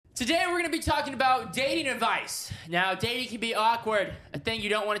Today we're going to be talking about dating advice. Now, dating can be awkward, a thing you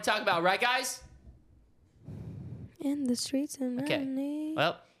don't want to talk about, right, guys? In the streets and Okay.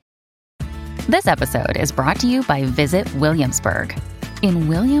 Well, This episode is brought to you by Visit Williamsburg. In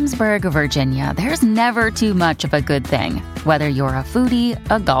Williamsburg, Virginia, there's never too much of a good thing. Whether you're a foodie,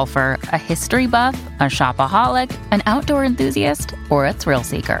 a golfer, a history buff, a shopaholic, an outdoor enthusiast, or a thrill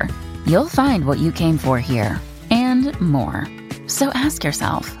seeker, you'll find what you came for here and more. So ask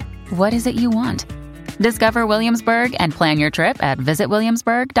yourself, what is it you want? Discover Williamsburg and plan your trip at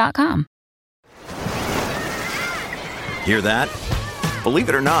visitwilliamsburg.com. Hear that? Believe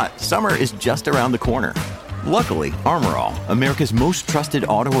it or not, summer is just around the corner. Luckily, Armor All, America's most trusted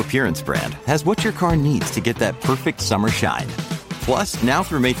auto appearance brand, has what your car needs to get that perfect summer shine. Plus, now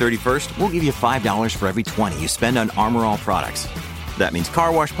through May 31st, we'll give you $5 for every $20 you spend on Armor All products. That means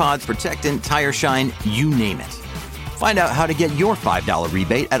car wash pods, protectant, tire shine, you name it. Find out how to get your $5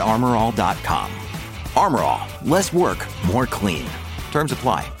 rebate at armorall.com. Armor All, less work, more clean. Terms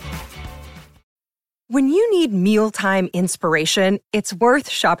apply. When you need mealtime inspiration, it's worth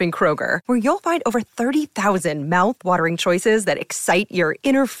shopping Kroger, where you'll find over 30,000 mouth-watering choices that excite your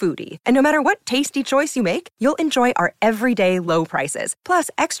inner foodie. And no matter what tasty choice you make, you'll enjoy our everyday low prices, plus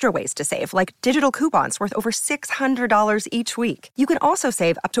extra ways to save, like digital coupons worth over $600 each week. You can also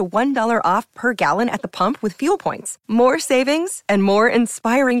save up to $1 off per gallon at the pump with fuel points. More savings and more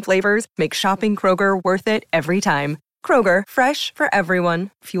inspiring flavors make shopping Kroger worth it every time. Kroger, fresh for everyone.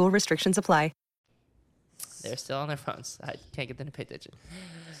 Fuel restrictions apply. they're still on their phones. I can't get them to pay attention.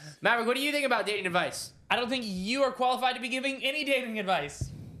 Maverick, what do you think about dating advice? I don't think you are qualified to be giving any dating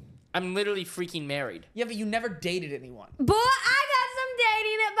advice. I'm literally freaking married. Yeah, but you never dated anyone. Boy, I got some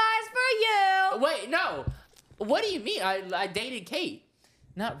dating advice for you. Wait, no. What do you mean? I dated Kate.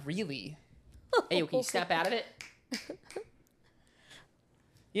 Not really. Hey, can you step out of it?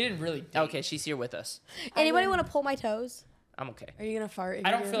 You didn't really date. Okay, she's here with us. Anybody want to pull my toes? I'm okay. Are you gonna fart? if I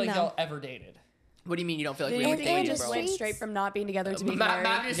you're don't feel doing- like y'all ever dated. What do you mean you don't feel like Do we you were think we dating, just bro? went straight from not being together to being Matt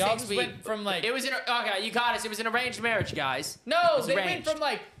married? just Y'all thinks just we went from like... It was okay, you got us. It was an arranged marriage, guys. No, was they went arranged. from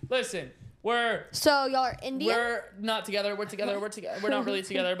like, listen, we're So y'all are Indian? we're not together, we're together, we're together. We're not really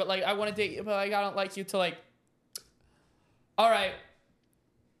together, but like I want to date you, but like I don't like you to like... All right,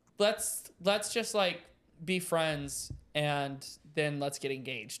 let's just like be friends and then let's get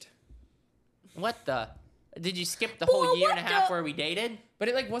engaged. What the? Did you skip the whole year and a half where we dated? But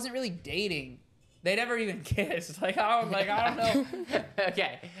it like wasn't really dating. They never even kissed. Like I don't know.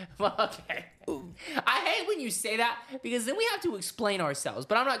 Okay. Well, okay. I hate when you say that because then we have to explain ourselves.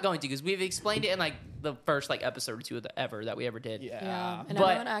 But I'm not going to because we've explained it in like the first like episode or two of that we ever did. Yeah, and But-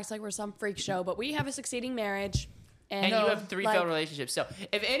 everyone acts like we're some freak show, but we have a succeeding marriage. And you have 3 failed relationships. So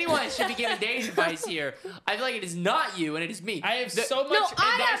if anyone should be giving dating advice here, I feel like it is not you and it is me. I have so much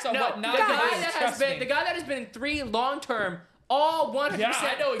advice on what not the to guy do. that Trust has been me. the guy that has been in 3 long-term, all 100% Yeah,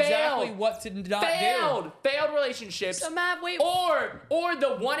 I know exactly failed. what to not Failed relationships. So Matt, wait. Or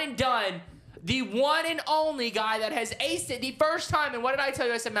the one and done, the one and only guy that has aced it the first time. And what did I tell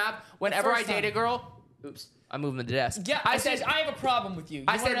you? I said, Matt, whenever I first date time. a girl, oops, I'm moving the desk. Yeah, I said I have a problem with you.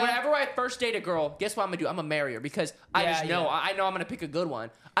 I said, whenever I first date a girl, guess what I'm gonna do? I'm gonna marry her because I Yeah, just know. yeah. I know I'm gonna pick a good one.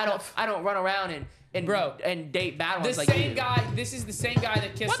 I don't run around and Bro, and date bad the ones like same you. guy. This is the same guy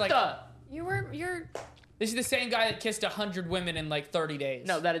that kissed What like. the? You're This is the same guy that kissed 100 women in like 30 days.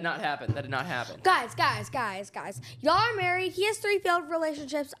 No, that did not happen. That did not happen. Guys. Y'all are married. He has 3 failed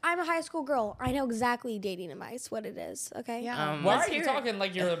relationships. I'm a high school girl. I know exactly dating advice, what it is, okay? yeah. Why Let's are you hear it. talking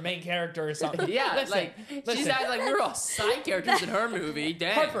like you're the main character or something? Yeah, listen, she's listen. acting like we were all side characters in her movie.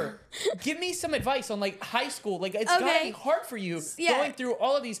 Dang. Harper, give me some advice on like high school. Like it's Okay. gotta be hard for you Yeah. going through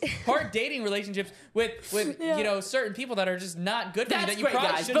all of these hard dating relationships with you know certain people that are just not good for you That's that you great, probably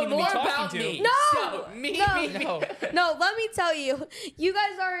guys. shouldn't But even be more talking about to. me. No! So, me. No. No, let me tell you. You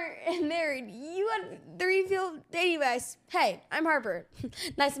guys aren't married. You had 3 failed dating advice. Hey, I'm Harper.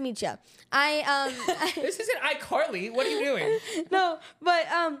 Nice to meet you. This isn't iCarly. What are you doing? No, but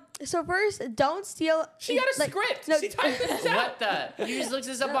so first, don't steal. She got a script. No, She typed this out. What the? You just looked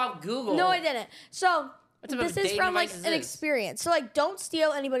this up on Google. no, I didn't. So What type of this is dating from like advice is an this? experience. So like, don't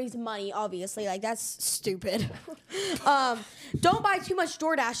steal anybody's money. Obviously, like that's stupid. Don't buy too much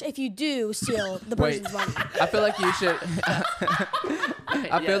DoorDash if you do steal the Wait. person's money. I feel like you should.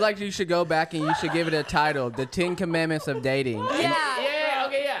 I feel like you should go back and you should give it a title: "The 10 Commandments of Dating." Yeah,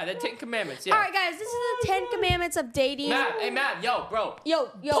 okay, yeah. The 10 Commandments. Yeah. All right, guys, this is the 10 Commandments of dating. Matt, yo, bro. Yo,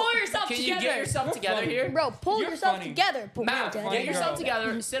 Pull yourself Can together. you get yourself together here? bro, pull You're yourself funny. together. Matt, Together. get yourself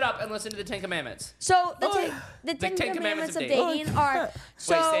together, sit up, and listen to the 10 Commandments. So the 10 10 Commandments of dating. dating are.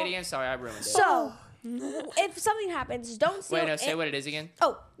 So, Wait, say it again. Sorry, I ruined it. So if something happens, don't steal. Wait, no, say what it is again.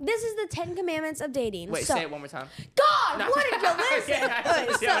 Oh, this is the 10 Commandments of dating. Wait, so, say it one more time. God, what did you listen? Okay, I Okay, have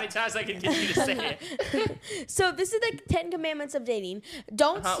to see how many times I can get you to say it. so this is the 10 Commandments of dating.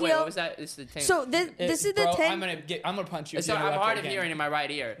 Don't steal. Wait, what was that? This is the 10. So this is the Bro, 10. I'm gonna punch you. if So you I'm interrupt hard it of again. hearing in my right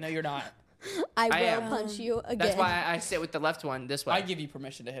ear. No, you're not. I will am. punch you again. That's why I sit with the left one this way. I give you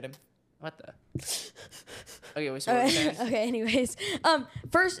permission to hit him. What the? Okay, wait, so what are you saying? Okay, anyways.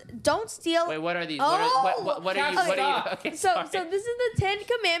 First, don't steal. Wait, what are these? Oh! What are you? Okay. What are you? Okay, So sorry. this is the 10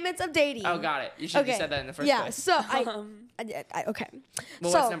 Commandments of dating. Oh, got it. You should have Okay. said that in the first Yeah, place. so I okay.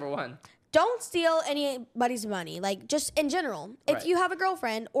 Well, so, what's number one? don't steal anybody's money. Like, just in general. If Right. you have a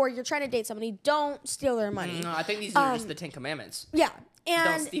girlfriend or you're trying to date somebody, don't steal their money. No, I think these are just the 10 Commandments. Yeah. And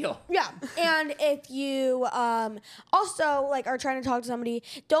Don't steal. Yeah. And if you also like are trying to talk to somebody,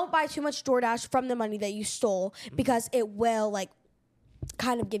 don't buy too much DoorDash from the money that you stole because it will like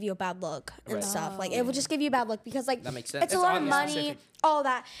kind of give you a bad look and Right. stuff. Like it will just give you a bad look because like That makes sense. it's a It's lot of oddly money, specific. all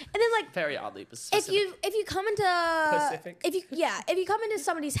that. And then like Very oddly specific. if you come into Pacific. if you come into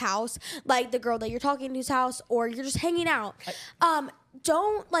somebody's house, like the girl that you're talking to's house, or you're just hanging out,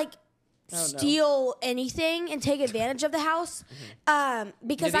 don't like steal anything and take advantage of the house,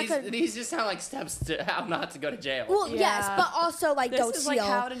 because that could. These just sound like steps to how not to go to jail. Well, yes, Yeah. but also like This don't is steal. like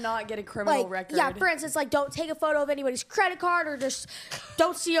how to not get a criminal Like, record. yeah, for instance, like don't take a photo of anybody's credit card or just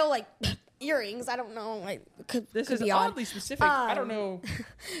don't steal like earrings. I don't know, like This could is be odd. oddly specific. I don't know.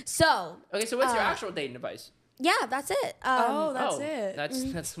 So Okay, so what's your actual dating advice? yeah, that's it. Oh, that's it.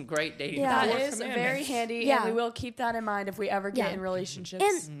 That's some great dating Yeah. That advice. is Fourth very commandment. handy, Yeah. and we will keep that in mind if we ever get Yeah. in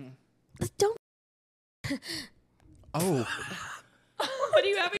relationships. And don't. Oh, what do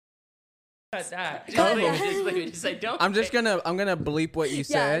you have? That. Just leave it. Just say don't. I'm gonna bleep what you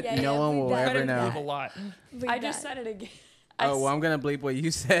said. yeah, no yeah, one bleep will that. ever I know. a lot. I just said it again. I Oh, well, I'm gonna bleep what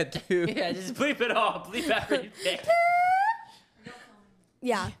you said too. Yeah, just bleep it all. Bleep everything.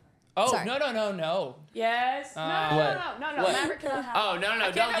 Yeah. Oh, Sorry. no. Yes. What? No. What? Maverick cannot have. Oh no, don't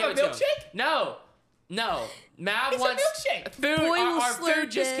have give a it to him. milkshake? No. Mav It's a wants milkshake. food. Boy, will Our slurp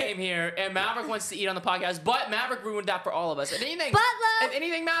food just it. came here, and Maverick wants to eat on the podcast. But Maverick ruined that for all of us. If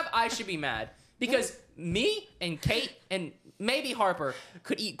anything, Mav, I should be mad because me and Kate and maybe Harper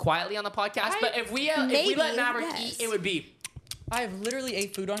could eat quietly on the podcast. But if we let Maybe, Maverick yes. eat, it would be. I have literally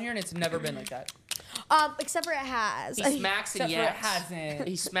ate food on here, and it's never been like that. Except for it has. He smacks and Except for it yaks. hasn't.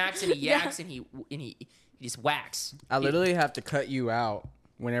 He smacks and he yaks and he just whacks. I literally have to cut you out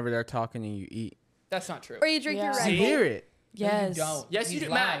whenever they're talking and you eat. That's not true. Or you drink your Yeah. Red You Bull. hear it. Yes. You don't. Yes, you He's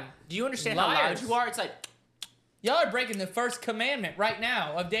do, lying. Mav. Do you understand how loud Liars. you are? It's like Y'all are breaking the first commandment right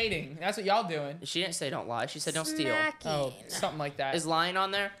now of dating. That's what y'all doing. she didn't say don't lie. She said don't steal. Smacking. Oh, something like that. Is lying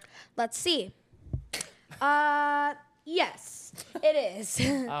on there? Let's see. Yes, it is.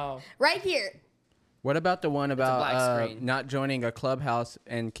 Oh. Right here. What about the one black about screen. not joining a clubhouse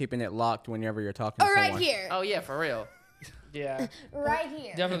and keeping it locked whenever you're talking Oh, to right someone? here. Oh yeah, for real. Yeah. Right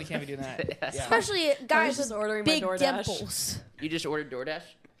here. Definitely can't be doing that. Yes. Yeah. Especially guys just with ordering my big DoorDash. dimples. You just ordered DoorDash?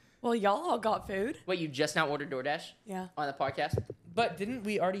 Well, y'all all got food. Wait, you just now ordered DoorDash Yeah. on the podcast? But didn't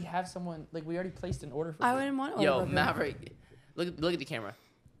we already have someone, like, we already placed an order for I food? wouldn't want to. Yo, order food. Maverick, look at the camera.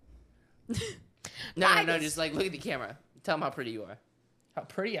 No, Guys. just like look at the camera. Tell him how pretty you are. How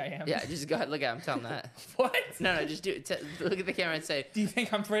pretty I am. Yeah, just go ahead, look at him. Tell him that. What? No, just do it. Look at the camera and say, Do you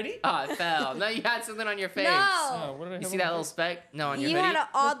think I'm pretty? "Oh, it fell." No, you had something on your face. No. Oh, what did I You have see on that my little face? speck? No, on your You hoodie. had an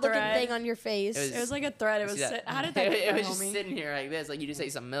odd looking thread. thing on your face. It It was like a thread. It You was. see that? How did that it get was there, just homie? sitting here like this, like you just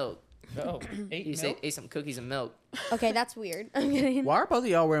ate some milk. Oh, ate You just milk? ate some cookies and milk. Okay, that's weird. I'm kidding. Why are both of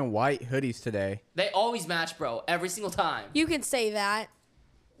y'all wearing white hoodies today? They always match, bro. Every single time. You can say that.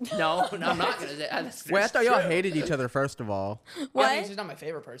 No, I'm not gonna say. That's Wait, I thought y'all true. hated each other first of all. What? I mean, she's not my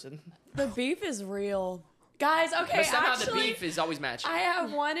favorite person. The beef is real, guys. Okay, But somehow actually, the beef is always matching. I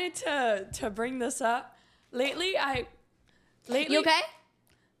have wanted to bring this up. Lately, You okay?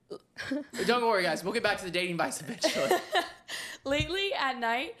 Don't worry, guys. We'll get back to the dating advice eventually. lately at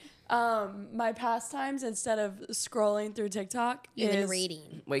night, my pastimes instead of scrolling through TikTok Even is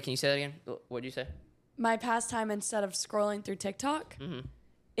reading. Wait, can you say that again? What did you say? my pastime instead of scrolling through TikTok Mm-hmm.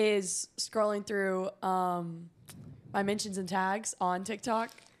 is scrolling through my mentions and tags on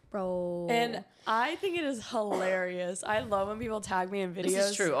TikTok. Bro. And I think it is hilarious. I love when people tag me in videos. This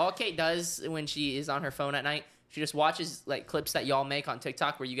is true. All Kate does when she is on her phone at night, she just watches like clips that y'all make on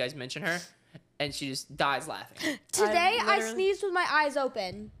TikTok where you guys mention her, and she just dies laughing. Today I literally- sneezed with my eyes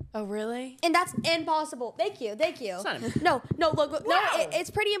open. Oh, really? And that's impossible. Thank you. It's not No, look. No, it's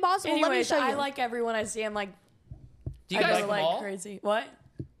pretty impossible. Let me Anyways, show you. I like everyone I see. I'm like, Do you I guys go like like them all? crazy. What?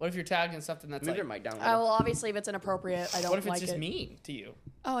 What if you're tagged in something that's Move like? your mic down. a Oh, little. well, obviously, if it's inappropriate, I don't What if it's like just it. mean to you?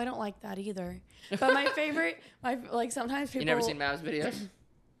 Oh, I don't like that either. But my favorite, sometimes people. You never seen Mav's videos?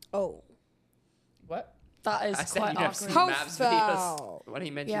 Oh. What? That is I said quite you never seen awkward. Mav's foul. videos when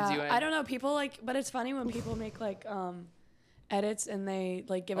he mentions Yeah, you. I don't know. People but it's funny when people make edits and they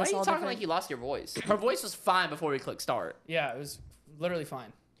like give Why are us you all talking different. like you lost your voice? Her voice was fine before we clicked start. Yeah, it was literally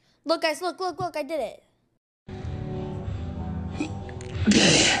fine. Look, guys, look, I did it.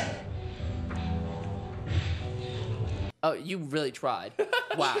 Oh, you really tried.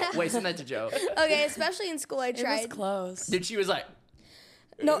 Wow. Wait, send that to Joe. Okay, especially in school, I It was tried. close. Dude, she was like,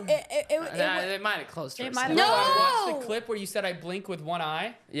 No, it they might have closed her. It might have- No! I watched the clip where you said I blink with one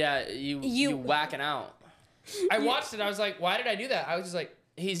eye. Yeah, you whacking out. I watched it. I was like, why did I do that? I was just like,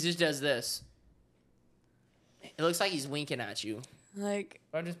 He just does this. It looks like he's winking at you. Like,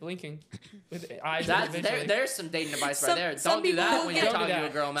 I'm just blinking with eyes That's individually. there's some dating advice Some- right there. some Don't do that people when will you're get- talking Don't to do a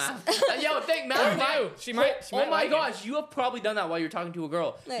that. girl, Matt. Yo, think Matt Or might. do. She might Oh my like it. gosh, you have probably done that while you're talking to a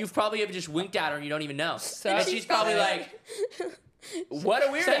girl. Like- You've probably ever just winked at her and you don't even know. So- And she's probably like, what a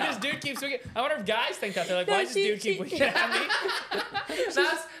So this weirdo. dude keeps winking. I wonder if guys think that. They're like, No, why does this she- dude keep she- winking at me?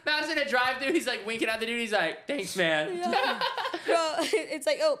 Matt's in a drive-thru. He's like winking at the dude. He's like, thanks, man. Bro, it's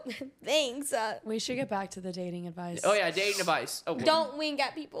like, oh, thanks. we should get back to the dating advice. Oh yeah, dating advice. Oh, Don't wink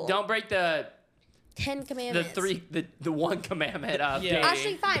at people. don't break the 10 commandments. the one commandment of Yeah. dating.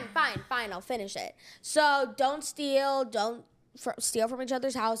 Actually, fine. I'll finish it. So don't steal. Don't steal from each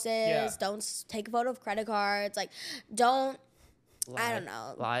other's houses. Yeah. Don't take a photo of credit cards. Like, don't Lie. I don't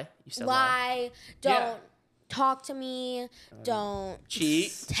know. Lie. You said lie. Don't Yeah. talk to me. Don't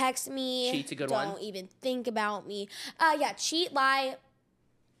Cheat. Text me. Cheat's a good don't one. even think about me. Yeah, cheat, lie.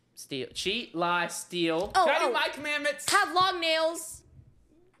 Steal. Cheat. Lie. Steal. Oh, Can I do my commandments? have long nails.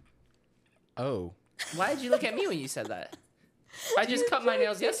 Oh. Why did you look at me when you said that? I just cut my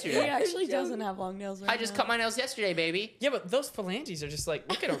nails He yesterday. actually doesn't have long nails right I just now. cut my nails yesterday, baby. Yeah, but those phalanges are just like,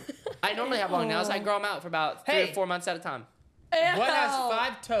 look at them. I normally have long nails. I grow them out for about 3 or Hey. 4 months at a time. What has Ew.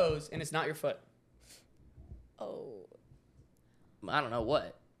 5 toes and it's not your foot? Oh. I don't know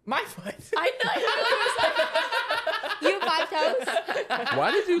what. My foot. You have 5 toes?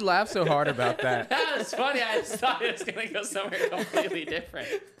 Why did you laugh so hard about that? That was funny. I just thought it was gonna go somewhere completely different.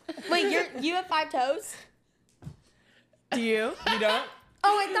 Wait, you have 5 toes? Do you? You don't?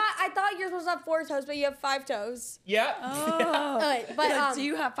 Oh, I thought you're supposed to have 4 toes, but you have 5 toes. Yep. Oh. But Like, do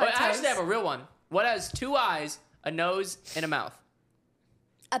you have Oh, 5 I toes? actually have a real one. What has 2 eyes, a nose, and a mouth?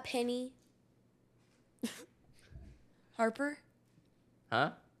 a penny. Harper?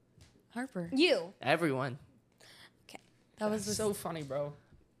 Huh? Harper. You. Everyone. That was the So funny, bro.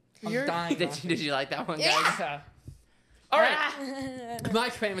 I'm You're- dying. Did you like that one, guys? Yeah. All right. My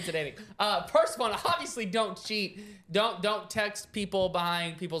commandment to dating. First one, obviously don't cheat. Don't text people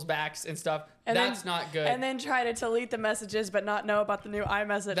behind people's backs and stuff. That's not good. And then try to delete the messages, but not know about the new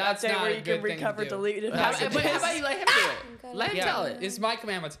iMessage That's update not where a you good can thing to recover do. deleted How messages. about you let him do it? Let him yeah, tell it. it's my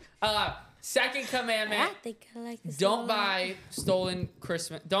commandments. Second commandment. I think I like this Don't one. buy stolen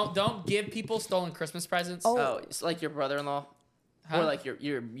Christmas. Don't give people stolen Christmas presents. Oh, it's like your brother-in-law, Huh? or like your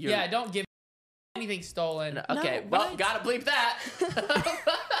Yeah, don't give anything stolen. Okay, No, well, what? gotta bleep that.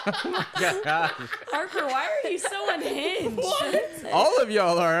 Harper, why are you so unhinged? All of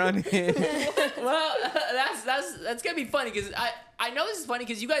y'all are unhinged. Well, that's gonna be funny because I know this is funny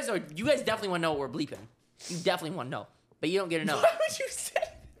because you guys definitely want to know what we're bleeping. You definitely want to know, but you don't get to know. Why would you say?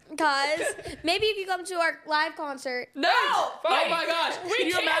 Because maybe if you come to our live concert. No! Oh my gosh! Can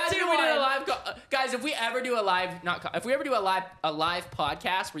you can't imagine do if we did a one. live guys? If we ever do a live, if we ever do a live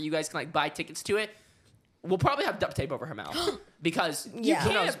podcast where you guys can like buy tickets to it, we'll probably have duct tape over her mouth because Yeah.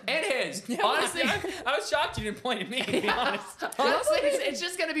 who knows? And his. Honestly, I was shocked you didn't point at me, to be honest. honestly, it's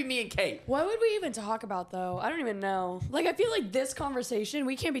just gonna be me and Kate. What would we even talk about, though? I don't even know. Like, I feel like this conversation,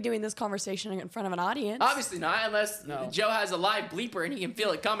 we can't be doing this conversation in front of an audience. Obviously not, unless No. Joe has a live bleeper and he can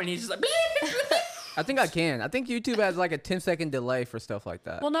feel it coming. He's just like. I think I can. I think YouTube has like a 10-second delay for stuff like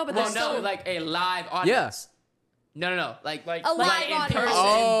that. Well, no, but Well, there's no, still... like a live audience. No, like A live in audience. person.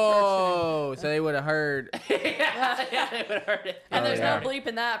 Oh, so they would have heard. yeah, they would have heard it. and there's yeah. no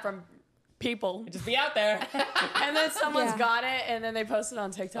bleeping that from people. Just be out there. And then someone's Yeah. got it, and then they post it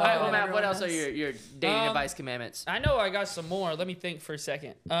on TikTok. All right, and well, then Matt, what everyone else are knows. your dating advice commandments? I know I got some more. Let me think for a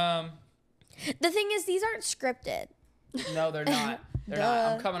second. The thing is, these aren't scripted. No, they're not. They're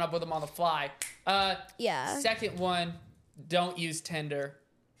not. I'm coming up with them on the fly. Yeah. Second one, don't use Tinder.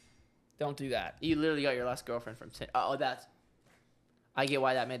 Don't do that. You literally got your last girlfriend from Tinder. Oh, that's. I get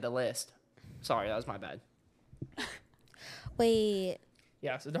why that made the list. Sorry, that was my bad. Wait.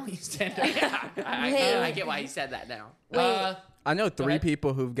 Yeah, so don't use Tinder. I Wait. I get why he said that now. Wait. I know 3 ahead.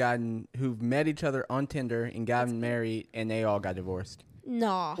 people who've met each other on Tinder and gotten married, and they all got divorced.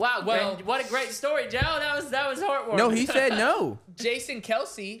 No. Wow, Well- what a great story, Joe. That was heartwarming. No, he said no. Jason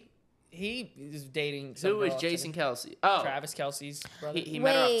Kelsey, he is dating. some Who is girl, Jason Kelsey? Oh, Travis Kelsey's brother. he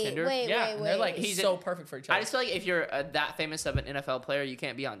met her off Wait, Tinder. wait, yeah, wait, and they're like wait. he's so perfect for each other. I just feel like if you're that famous of an NFL player, you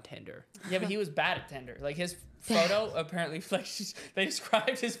can't be on Tinder. Yeah, but he was bad at Tinder. Like his photo, apparently, like they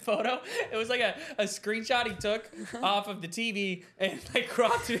described his photo. It was like a screenshot he took off of the TV and like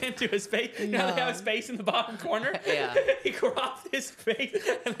cropped it into his face. You know, they have his face in the bottom corner. Yeah. He cropped his face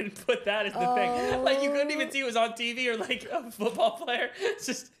and then put that as the thing. Like you couldn't even see it was on TV or like a football player. It's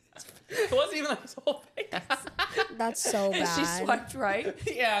just. It wasn't even like his whole face. That's so bad. She swiped right.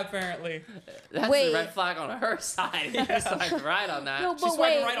 Yeah, apparently. That's Wait. the red flag on her side. You swiped right on that. No, She's but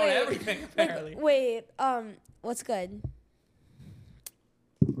swiping wait, right on wait. everything, apparently. Wait, what's good?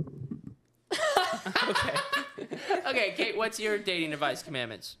 Okay. Okay, Kate, what's your dating advice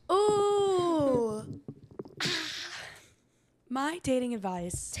commandments? Ooh. My dating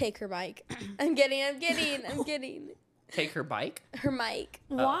advice. Take her mic. I'm getting Take her bike? her mic.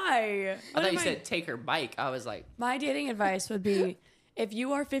 Why? I thought you said take her bike. I was like, My dating advice would be if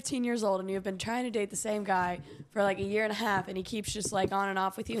you are 15 years old and you've been trying to date the same guy for like a year and a half and he keeps just like on and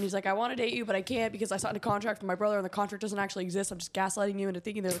off with you and he's like, I want to date you, but I can't because I signed a contract with my brother and the contract doesn't actually exist. I'm just gaslighting you into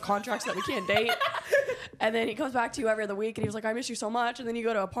thinking there's a contract so that we can't date. And then he comes back to you every other week and he was like, I miss you so much. And then you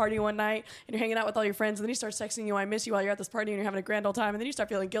go to a party one night and you're hanging out with all your friends and then he starts texting you, I miss you while you're at this party and you're having a grand old time. And then you start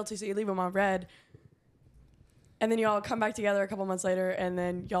feeling guilty, so you leave him on red. And then you all come back together a couple months later, and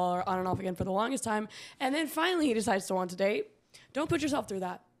then y'all are on and off again for the longest time. And then finally he decides to want to date. Don't put yourself through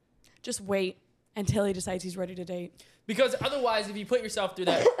that. Just wait until he decides he's ready to date. Because otherwise, if you put yourself through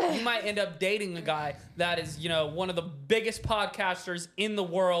that, you might end up dating a guy that is, you know, one of the biggest podcasters in the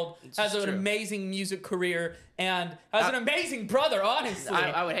world, has an true. amazing music career, and has an amazing brother, honestly.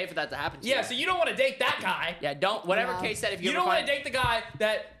 I would hate for that to happen to you. Yeah, so you don't want to date that guy. Yeah, don't, whatever Yeah. Kate said, if You you don't ever want to find- date the guy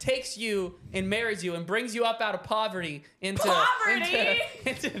that takes you and marries you and brings you up out of poverty into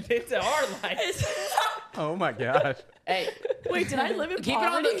into our life. Oh my gosh. Hey, Wait, did I live in keep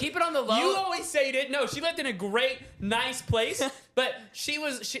it on the low. You always say you did. No, she lived in a great, nice place, but she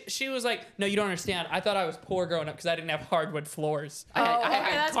was like, no, you don't understand. I thought I was poor growing up because I didn't have hardwood floors. I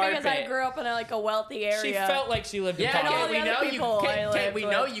had that's carpet. because I grew up in a wealthy area. She felt like she lived in Yeah, poverty. all Kate, the we other know you. people I Kate, lived we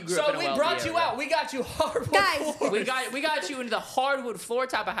with. know you grew up in So a we wealthy brought you area. out. We got you hardwood Guys. floors. We got you into the hardwood floor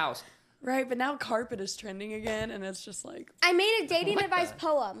type of house. Right, but now carpet is trending again, and it's just like, I made a dating What advice the-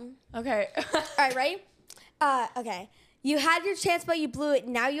 poem. okay. All right, ready? Okay. You had your chance, but you blew it.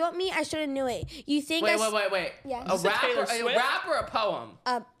 Now you want me? I should have knew it. You think Wait. Yeah. A Is it Taylor rap Swift? or a poem?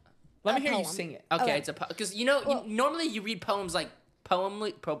 Let me a hear you poem. sing it. Okay, Okay. it's a because you know Well- normally you read poems like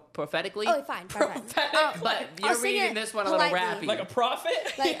prophetically. Oh, fine. But I'll you're sing reading it this one a little politely. rappy. Like a prophet?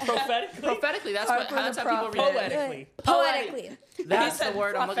 Like- Prophetically? prophetically, that's Harper's that's a how people read prophet. it. Poetically. Poetically. That's He the said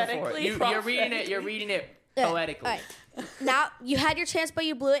word I'm looking for. prophetically. You're reading it. You're reading it poetically. All right. Now you had your chance, but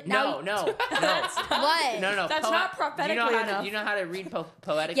you blew it. Now No. What? No. That's not prophetically you know how enough. To, you know how to read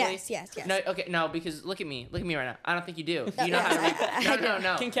poetically? Yes. No, okay, no, because look at me right now. I don't think you do. You know how to read.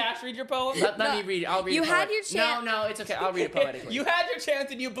 No. Can Cash read your poem? Let me read it. I'll read You it. had poetic- your chance- No, it's okay. I'll read it poetically. You had your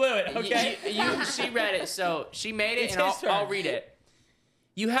chance and you blew it, okay? She read it, so she made it, It's and his turn. I'll read it.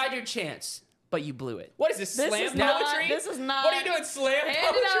 You had your chance, but you blew it. What is this, This slam is not- poetry? this is not- What are you doing, slam Hand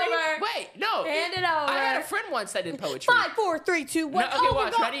poetry? it over. Wait, no. Hand it over. I had a friend once that did poetry. 5, 4, 3, 2, 1. No, okay, oh,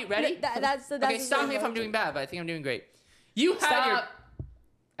 watch. my God. Ready? That's Okay, the stop same me if I'm word. doing bad, but I think I'm doing great. You had Stop. your...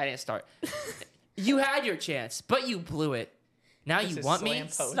 I didn't start. You had your chance, but you blew it. Now This you is want me? slam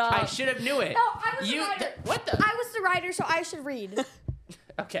poetry. Stop. I should have knew it. No, I was the writer. What the? I was the writer, so I should read.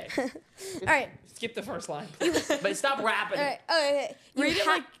 Okay. All right. Skip the first line. But stop rapping. All right. Okay. You Read it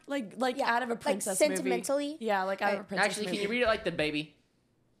ha- like Yeah, out of a like princess sentimentally? movie. Yeah, like out of a Right. princess Actually, movie. can you read it like the baby?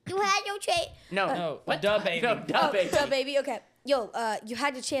 You had your chance. No. No, What? duh, baby. No, duh, Oh, baby. so baby, okay. Yo, you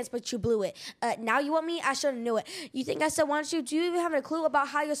had your chance, but you blew it. Now you want me? I should have knew it. You think I still want you? Do you even have a clue about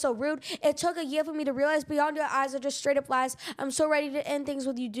how you're so rude? It took a year for me to realize beyond your eyes are just straight up lies. I'm so ready to end things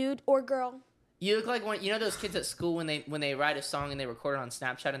with you, dude or girl. You look like one. You know those kids at school when they write a song and they record it on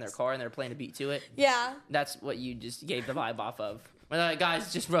Snapchat in their car and they're playing a beat to it. Yeah. That's what you just gave the vibe off of. When they're like,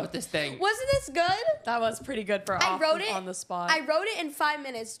 guys, just wrote this thing. Wasn't this good? That was pretty good for I wrote it on the spot. I wrote it in 5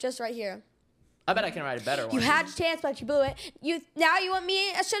 minutes, just right here. I bet I can write a better one. You had your chance, but you blew it. Now you want me?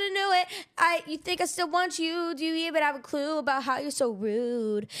 I should have knew it. You think I still want you? Do you even have a clue about how you're so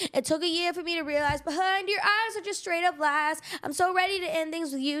rude? It took a year for me to realize behind your eyes are just straight up lies. I'm so ready to end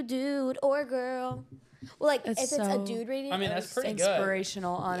things with you, dude or girl. Well, like It's if it's a so- dude reading, I mean, it that's was pretty good.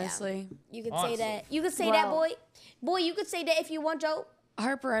 Inspirational, honestly. You could Honestly. say that. You could say that, Well- boy. You could say that if you want, Joe.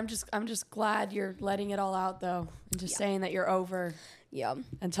 Harper, I'm just glad you're letting it all out though, and just saying that you're over. Yeah.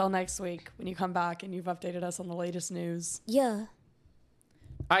 Until next week when you come back and you've updated us on the latest news. Yeah.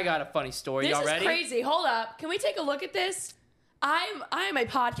 I got a funny story. This Y'all is ready? crazy. Hold up. Can we take a look at this? I'm a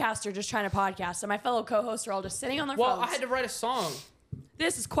podcaster just trying to podcast, and my fellow co-hosts are all just sitting on their Well, phones. I had to write a song.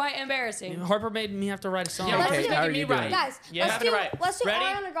 This is quite embarrassing. Harper made me have to write a song. Yeah, Let's Harper's do it. making How are me you right. doing? Guys, Yeah, have to write. let's do Ready?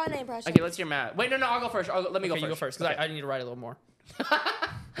 Ariana Grande impression. Okay, let's hear Matt. Wait, no, I'll go first. Let me go Okay, first. you go first because I need to write a little more.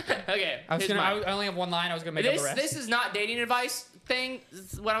 Okay. I here's mine. only have one line. I was gonna make up the rest. This is not dating advice thing.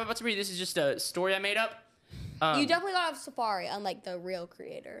 What I'm about to read. This is just a story I made up. You definitely got off Safari, unlike the real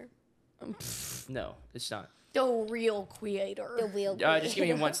creator. No, it's not. The real creator. The real Just give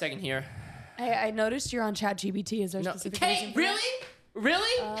me 1 second here. Hey, I noticed you're on ChatGPT. Is there a No, specific Kate, reason for that? really?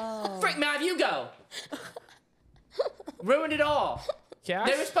 Really? Frick, Mav, you go. Ruined it all. Cash?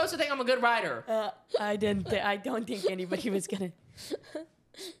 They were supposed to think I'm a good writer. I don't think anybody was gonna.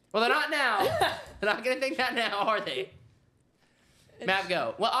 Well, they're not now. They're not gonna think that now, are they? Mav,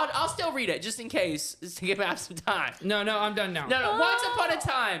 go. Well, I'll still read it just in case, just to give Mav some time. No, I'm done now. No. Once upon a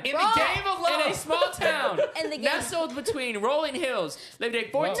time, in Bro. the game of love, in a small town, In the game. nestled between rolling hills, lived a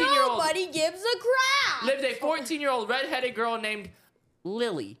 14-year-old. Nobody gives a crap. Lived a 14-year-old redheaded girl named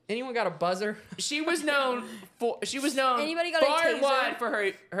Lily. Anyone got a buzzer? She was known Anybody got a far and taser? wide for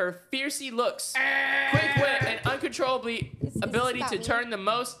her fiercey looks, quick wit, and uncontrollably ability about to me? turn the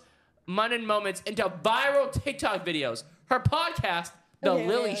most mundane moments into viral TikTok videos. Her podcast, The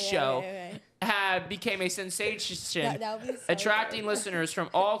Lily Show, became a sensation, That would be so attracting listeners from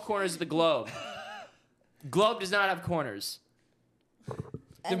all corners of the globe. Globe does not have corners.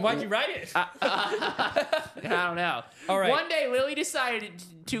 Then why'd you write it? I don't know. All right. One day, Lily decided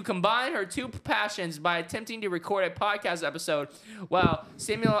to combine her two passions by attempting to record a podcast episode while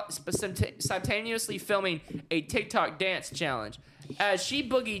simultaneously filming a TikTok dance challenge. As she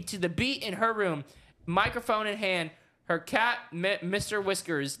boogied to the beat in her room, microphone in hand, her cat, Mr.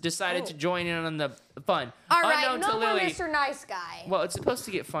 Whiskers, decided to join in on the fun. All right, Unknown no to more Lily. Mr. Nice Guy. Well, it's supposed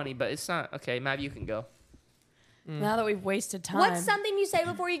to get funny, but it's not. Okay, Mav, you can go. Now that we've wasted time. What's something you say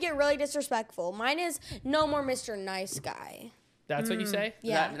before you get really disrespectful? Mine is no more Mr. Nice Guy. That's what you say?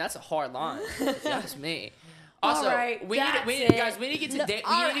 Yeah. That's a hard line. That's me. Also, All right, we need that's to get to No, we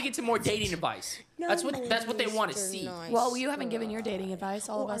all need to right. get to more dating advice. That's what they want to Mr. see. Nice Well, you haven't given your dating advice.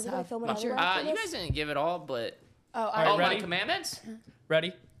 All of Well, us are we gonna have. film it What's your- all You guys didn't give it all, but Oh, All I right, my ready? commandments.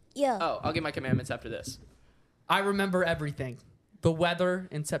 Ready? Yeah. Oh, I'll give my commandments after this. I remember everything. The weather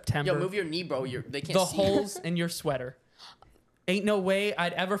in September. Yo, move your knee, bro. They can't the see. holes in your sweater. Ain't no way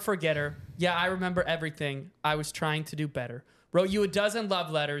I'd ever forget her. Yeah, I remember everything. I was trying to do better. Wrote you a dozen love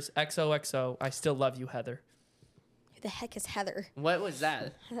letters. XOXO. I still love you, Heather. Who the heck is Heather? What was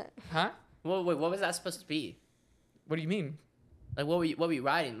that? Huh? What was that supposed to be? What do you mean? Like what were you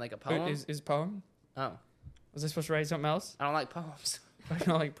writing? Like a poem? Is poem? Oh, Was I supposed to write something else? I don't like poems. I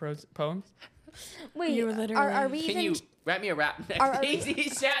don't like poems. Wait, You were literally- are we Can even? you write me a rap? Are we-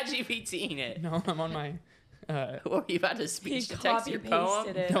 He's chat GPTing it. No, I'm on my. What were you about to He speech to text your copy poem?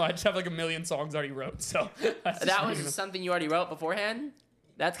 pasted it. No, I just have like a million songs already wrote. So That was something you already wrote beforehand?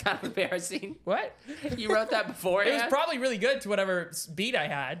 That's kind of embarrassing. what? You wrote that It beforehand? was probably really good to whatever beat I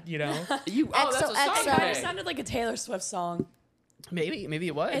had. You know, that's a song XOXO. It you kind of made. sounded like a Taylor Swift song. maybe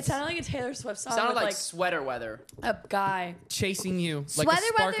it was. It sounded like a Taylor Swift song. Sounded with like sweater weather. a guy. Chasing you like a Sweater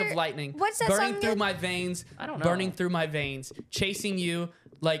spark weather- of lightning. what's that burning song through that- my veins. I don't know. Burning through my veins. Chasing you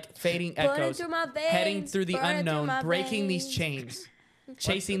like fading Burning echoes. through my veins, Heading through the burning through unknown. my Breaking these veins. chains.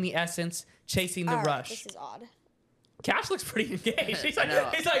 Chasing the essence. Chasing the All right, rush. This is odd. Cash looks pretty engaged. He's I know.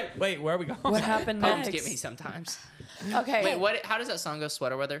 like, wait, where are we going? What happened Poems next? get me sometimes. Okay. Wait, what? How does that song go?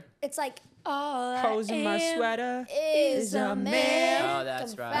 Sweater weather? It's like All Hose in my sweater. is a man. Oh,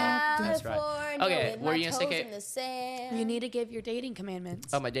 that's from right. That's right. California Okay, with what were my you gonna say, toes Kate? in the sand. You need to give your dating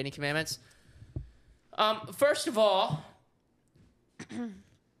commandments. Oh, my dating commandments. First of all,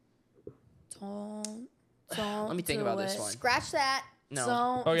 Don't let me think do about this it. one. Scratch that. No,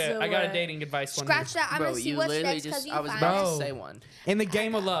 Don't Okay, do I got a it. dating advice one. Scratch that. I'm bro, gonna see you what's literally next because just. you I was find about Bro. to say one. In the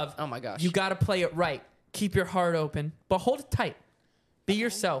game of love, Oh my gosh. you got to play it right. Keep your heart open, but hold it tight. Be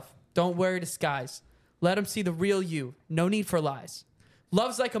yourself. Don't wear a disguise. Let them see the real you. No need for lies.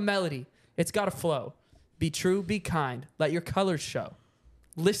 Love's like a melody. It's got to flow. Be true, be kind. Let your colors show.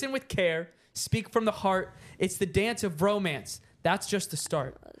 Listen with care. Speak from the heart. It's the dance of romance. That's just the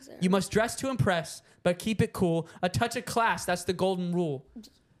start. You must dress to impress, but keep it cool. A touch of class, that's the golden rule.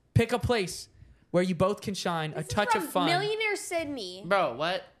 Pick a place where you both can shine. A touch of fun. Millionaire Sydney. Bro,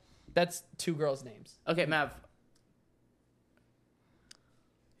 what? That's 2 girls' names. Okay, Mav.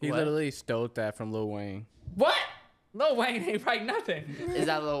 He What? literally stole that from Lil Wayne. What? Lil Wayne ain't write nothing. Is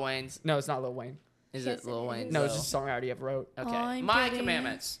that Lil Wayne's? No, it's not Lil Wayne. Is it Lil Wayne's? No, it's just a song I already ever wrote. Okay. I'm My getting-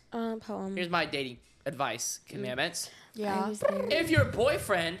 commandments. Poem. Here's my dating advice commandments. Yeah. If your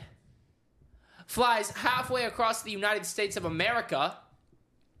boyfriend flies halfway across the United States of America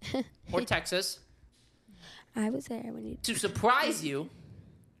or Texas I was there when you. to surprise you,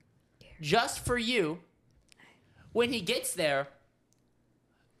 just for you, when he gets there,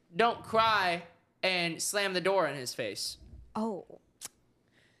 don't cry and slam the door in his face. Oh.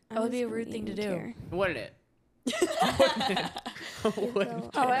 That would be a rude thing to do. Wouldn't it?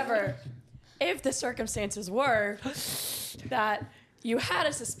 However, if the circumstances were that you had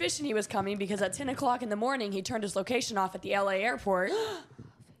a suspicion he was coming because at 10 o'clock in the morning he turned his location off at the LA airport,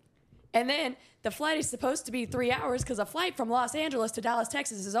 and then the flight is supposed to be 3 hours because a flight from Los Angeles to Dallas,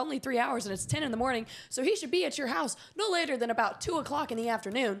 Texas is only 3 hours and it's 10 in the morning, so he should be at your house no later than about 2 o'clock in the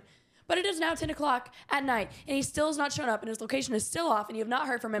afternoon. But it is now 10 o'clock at night, and he still has not shown up, and his location is still off, and you have not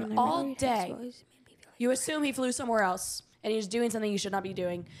heard from him all day. You assume he flew somewhere else, and he's doing something you should not be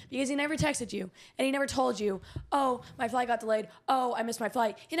doing because he never texted you, and he never told you, oh, my flight got delayed. Oh, I missed my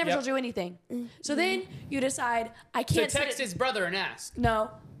flight. He never told you anything. So then you decide, I So can't text his brother and ask. No.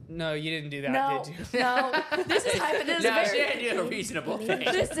 No, you didn't do that, No, did you? no. This is No, she didn't do a reasonable thing.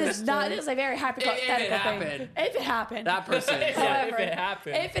 This is not. This is a very hypothetical thing. happened. If it happened. That person. However,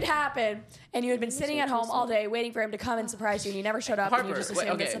 if it happened. and you had been sitting at home all day waiting for him to come and surprise you, and he never showed up, and you Harper, just wait,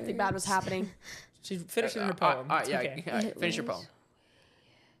 assumed that okay. something bad was happening. She's finishing her poem. All right, It's yeah, okay. all right, finish your poem.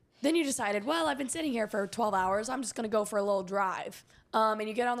 Then you decided, well, I've been sitting here for 12 hours. I'm just going to go for a little drive. And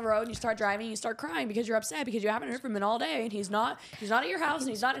you get on the road and you start driving and you start crying because you're upset because you haven't heard from him all day and he's not at your house and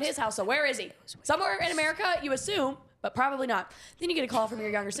he's not at his house. So where is he? Somewhere in America, you assume, but probably not. Then you get a call from your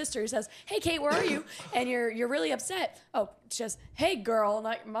younger sister who says, hey, Kate, where are you? And you're really upset. Oh, it's just, hey, girl,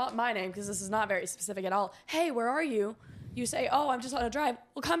 not my name because this is not very specific at all. Hey, where are you? You say, oh, I'm just on a drive.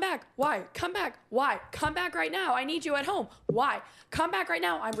 Well, come back. Why? Come back. Why? Come back right now. I need you at home. Why? Come back right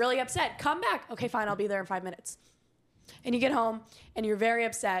now. I'm really upset. Come back. Okay, fine. I'll be there in 5 minutes. And you get home and you're very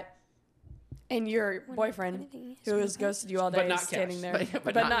upset. And your boyfriend, who has ghosted you all day, not is standing cash. there.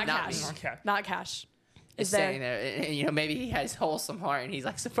 But But not not me. cash. Not cash. Not cash. Is standing there, and, you know, maybe he has wholesome heart, and he's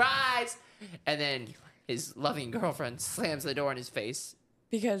like, surprise! And then his loving girlfriend slams the door in his face.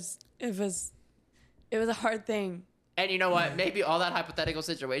 Because it was a hard thing. And you know what? Maybe all that hypothetical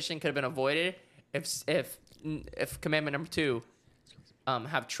situation could have been avoided if commandment number 2,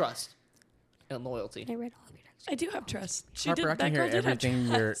 have trust and loyalty. I read all of your texts. I do have trust. Harper, I can hear did have everything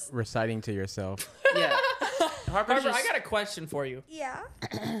you're trust. reciting to yourself. Yeah. Harper, I got a question for you. Yeah.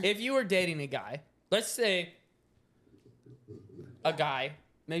 If you were dating a guy, let's say a guy,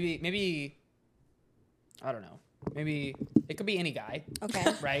 maybe I don't know. Maybe it could be any guy,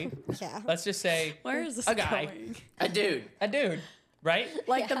 Okay. right? Yeah. Let's just say Where is this a guy, going? A dude. a dude, right?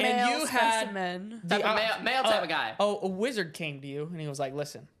 Like the And male you had specimen. Type of male type of guy. Oh, a wizard came to you and he was like,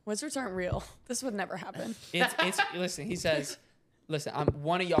 "Listen, Wizards aren't real. This would never happen. it's listen." He says, "Listen, I'm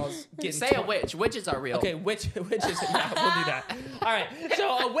one of y'all's getting Say a witch. Witches are real. Okay, witches. Yeah, we'll do that. All right. So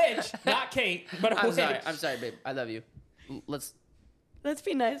a witch, not Kate, but a witch. I'm sorry, babe. I love you. Let's. Let's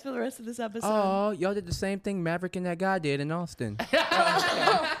be nice for the rest of this episode. Oh, y'all did the same thing Maverick and that guy did in Austin. The All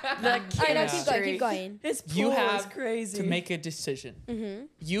right, now keep going. chemistry. Keep going. His pool You is have crazy. to make a decision. Mm-hmm.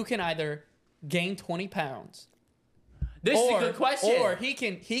 You can either gain 20 pounds, This is a good question. or he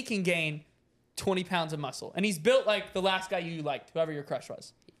can gain 20 pounds of muscle, and he's built like the last guy you liked, whoever your crush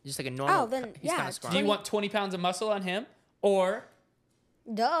was. Just like a normal. Oh, then, he's yeah, kinda it's scrawny. Do you want 20 pounds of muscle on him, or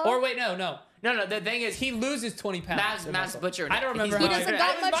Duh. wait, no. No. The thing is, He loses 20 pounds. Mav's of muscle. butchering. I don't it. remember He's how He I doesn't did it.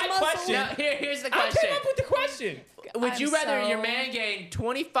 got That was much my muscle. question. No, here's the I question. came up with the question. Would you rather your so- man gain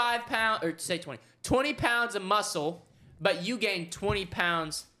 25 pounds, or say 20 pounds of muscle, but you gain 20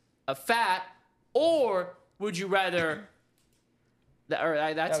 pounds of fat, or would you rather?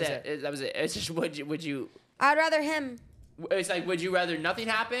 That's was it. That was it. It's just would you? I'd rather him. It's like would you rather nothing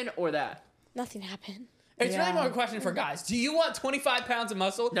happen or that? Nothing happened. It's really Yeah. more a question for guys. Do you want 25 pounds of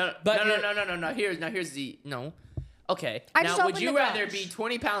muscle? No. Here's the no. Okay. I now just would opened you the rather garage. be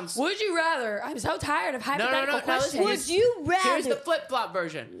 20 pounds? Would you rather? I'm so tired of hypothetical no, questions. listen, Would you rather? Here's the flip flop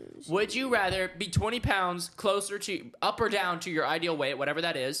version. Would you rather be 20 pounds closer to up or down to your ideal weight, whatever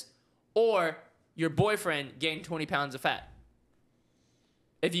that is, or your boyfriend gain 20 pounds of fat?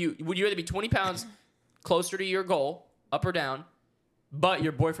 Would you rather be 20 pounds closer to your goal, up or down, but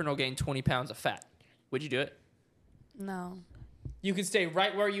your boyfriend will gain 20 pounds of fat? Would you do it? No. You can stay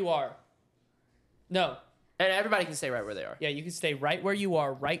right where you are. No. And everybody can stay right where they are. Yeah, you can stay right where you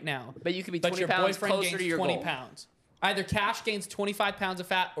are right now. But you could be But 20 your pounds boyfriend closer gains to your 20 goal. pounds. Either Cash gains 25 pounds of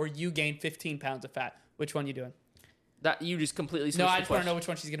fat or you gain 15 pounds of fat. Which one you doing? That you just completely switched No, the I just want question. to know which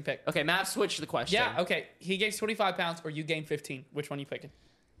one she's going to pick. Okay, Matt switched the question. Yeah, okay. He gains 25 pounds or you gain 15. Which one you picking?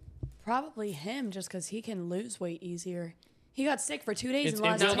 Probably him, just because he can lose weight easier. He got sick for 2 days It's- and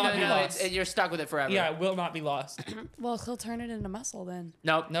lost it will 10 not be pounds. lost. You're stuck with it forever. Yeah, it will not be lost. Well, he'll turn it into muscle then.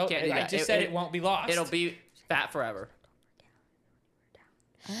 Nope. No, can't do I that. just said it won't be lost. It'll be fat forever.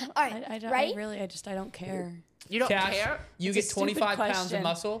 All right, I right? I don't care. You don't Cash, care? you It's get a stupid 25 pounds of question.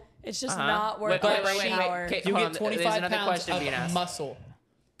 muscle. It's just Uh-huh. not worth Wait, the wait, shower. okay, You hold get on. There's 25 another pounds question being of asked. muscle.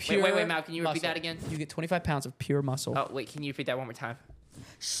 Wait, Mal, can you repeat muscle. that again? You get 25 pounds of pure muscle. Oh, wait, can you repeat that one more time?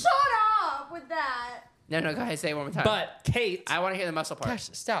 Shut up with that. No, go ahead, say it one more time. But Kate, I want to hear the muscle part. Cash,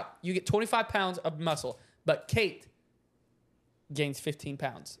 stop. You get 25 pounds of muscle, but Kate gains 15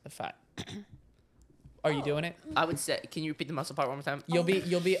 pounds of fat. Are you doing it? I would say, can you repeat the muscle part one more time? You'll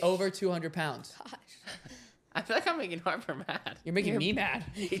be over 200 pounds. I feel like I'm making Harper mad. You're making me mad.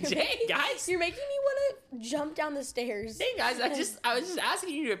 Dang, guys. You're making me want to jump down the stairs. Dang, guys, I was just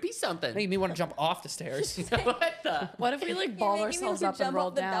asking you to repeat something. Making me want to jump off the stairs. What the? What if we like You're ball making me ourselves wanna up and jump roll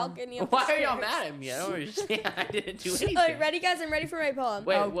off the down? balcony of the Why are y'all stairs. mad at me? I don't understand. I didn't do anything. All right, ready, guys? I'm ready for my poem.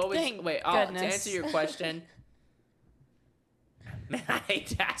 Wait, Oh, what was? thank Wait, to goodness. answer your question. Man, I hate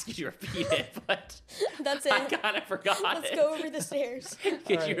to ask you to repeat it, but That's I it. kind of forgot Let's it. go over the stairs.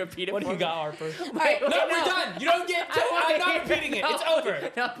 Could you repeat it? What for do you me? got, Harper? Wait, right, wait, No, no. we're done. You don't get. I'm not repeating it. It's No, over.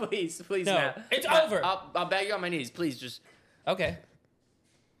 No, please, No, Matt. it's Matt, over. I'll beg you on my knees. Please, just. Okay.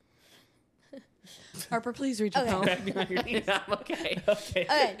 Harper, please read your Okay. poem. Back me on your knees. I'm okay. Okay.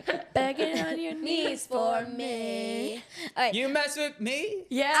 Okay. Begging on your knees for me. All right. You mess with me,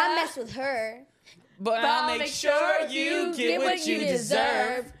 Yeah. I mess with her. but I'll make sure you get what you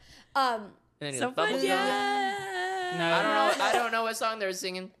deserve. And then So the fun, bubbles- yeah. I don't know what song they're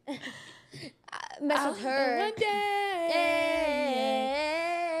singing. Mess with her. One day.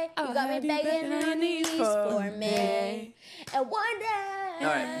 Hey, you I'll got me have you begging on your knees for me. And one day. All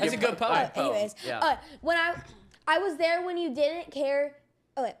right, That's a good poem. Anyways, Yeah. when I was there when you didn't care.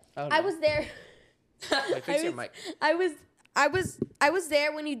 Oh wait, Oh, I no. was there. Wait, fix your mic. I was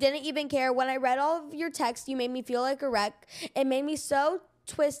there when you didn't even care. When I read all of your texts, you made me feel like a wreck. It made me so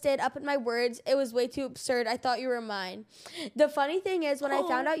twisted up in my words. It was way too absurd. I thought you were mine. The funny thing is, when I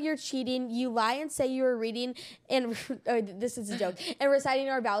found out you're cheating, you lie and say you were reading and this is a joke and reciting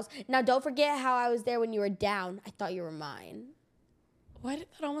our vows. Now don't forget how I was there when you were down. I thought you were mine. Why did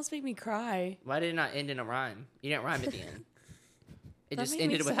that almost make me cry? Why did it not end in a rhyme? You didn't rhyme at the end. It That just made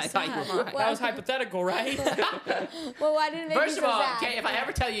me ended with so I thought you sad. were mine. That was hypothetical, right? Well, why didn't it make First me of so all, sad? okay, if I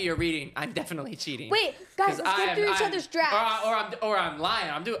ever tell you you're reading, I'm definitely cheating. Wait, guys, 'Cause let's go through each other's drafts. Or I'm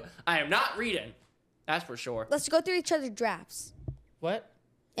lying. I am not reading. That's for sure. Let's go through each other's drafts What?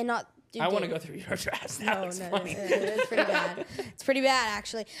 and not. Do I want to Dave. go through your drafts. That No, was no, funny. it's pretty bad. It's pretty bad,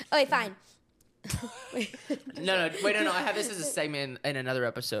 actually. Okay, fine. No. I have this as a segment in another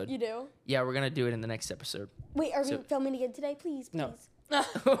episode. You do? Yeah, we're gonna do it in the next episode. Wait, are we So- filming again today? Please, please. No.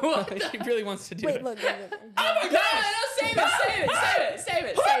 What the- She really wants to do Wait, it. look. Oh my god! No,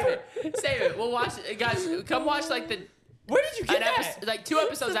 save it. We'll watch it. Guys, come watch like the Where did you get that? like 2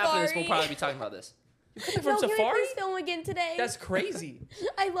 episodes after this, we'll Safari. probably be talking about this. From No, can we Safari? please film again today? That's crazy.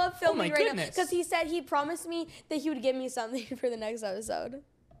 I love filming my right now goodness. because he said he promised me that he would give me something for the next episode.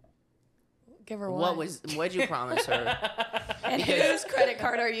 Give her What'd you promise her? And Because- whose credit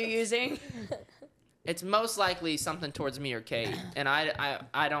card are you using? It's most likely something towards me or Kate, and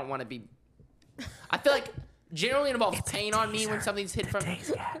I don't want to be. I feel like generally it involves pain on me when something's hit from.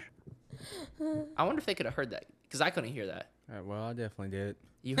 I wonder if they could have heard that because I couldn't hear that. Well, I definitely did.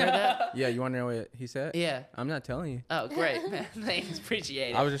 You heard that? Yeah, you want to know what he said? Yeah. I'm not telling you. Oh, great, man. Thanks,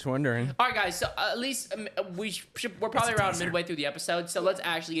 appreciate it. I was just wondering. All right, guys. So at least we're probably around midway through the episode, so let's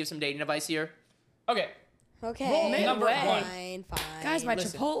actually give some dating advice here. Okay. Okay. Number one. Fine. Guys, my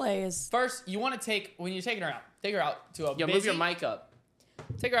Listen. Chipotle is. First, you want to take when you're taking her out. Take her out to a Yo, busy. move your mic up.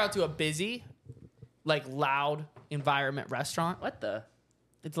 Take her out to a busy, like loud environment restaurant. What the?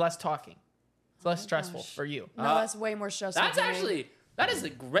 It's less talking. It's less stressful for you. No, that's way more stressful. That's for me. actually that is a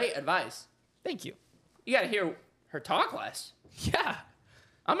great advice. Thank you. You got to hear her talk less. Yeah.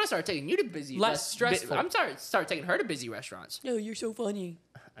 I'm gonna start taking you to busy. Less stressful. I'm start taking her to busy restaurants. No, you're so funny.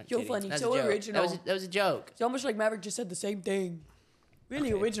 I'm You're kidding. funny, That's so a joke. original. That was a joke. It's almost like Maverick just said the same thing.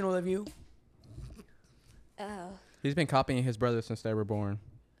 Really original of you. Oh. He's been copying his brother since they were born.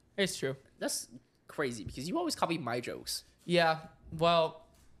 It's true. That's crazy because you always copy my jokes. Yeah. Well,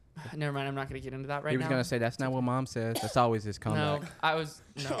 Never mind. I'm not gonna get into that right He was now. gonna say that's not what mom says. That's always his comeback. No, I was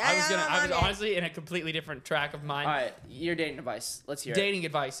honestly in a completely different track of mine. All right, your dating advice. Let's hear it. Dating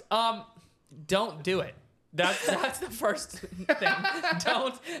advice. Don't do it. That's the first thing.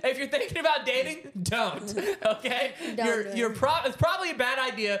 Don't. If you're thinking about dating, don't. Okay? It's probably a bad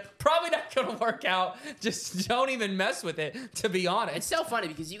idea. Probably not gonna work out. Just don't even mess with it, to be honest. It's so funny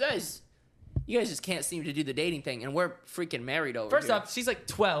because you guys just can't seem to do the dating thing, and we're freaking married over First here. off, she's like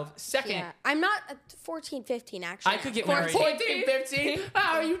 12. Second, Yeah, I'm not 14, 15 actually. I could get married. 14, 15?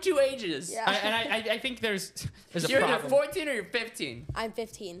 How are you two ages? Yeah. I think there's a You're either problem. 14 or you're 15. I'm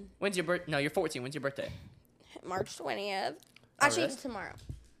 15. When's your birth? No, you're 14. When's your birthday? March 20th. Actually, really? it's tomorrow.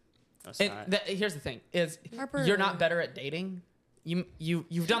 No, it's not. Here's the thing: is Harper. you're not better at dating. You've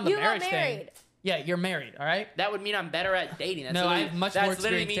done the You got marriage thing. married. Yeah, you're married. All right. That would mean I'm better at dating. That's No, I literally- have much that more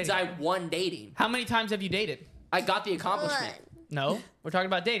literally experience means dating. I won dating. How many times have you dated? I got the accomplishment. No, we're talking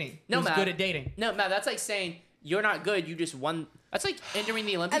about dating. No, Who's Matt. good at dating? No, Matt, that's like saying you're not good. You just won. That's like entering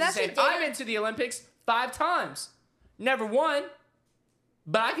the Olympics and that's saying, what dating- I've been to the Olympics 5 times. Never won.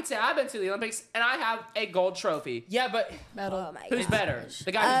 But I could say I've been to the Olympics and I have a gold trophy. Yeah, but Oh my Who's gosh. better?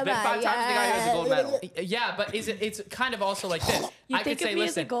 The guy who's been 5 times or the guy who has a gold medal? yeah, but it's kind of also like this. You I think could of say, me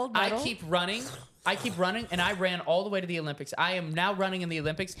as a listen, gold medal? I keep running, and I ran all the way to the Olympics. I am now running in the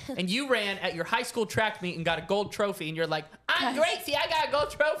Olympics, and you ran at your high school track meet and got a gold trophy, and you're like, I'm great. See, I got a gold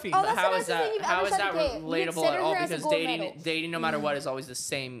trophy. Oh, that's How the is nicest thing that? you've How ever is said that to Kate. You relatable consider at all? her as a Because gold medal. dating, no matter what, is always the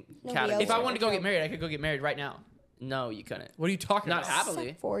same No, category. we If I wanted to go get married, I could go get married right now. No, you couldn't. What are you talking Not about?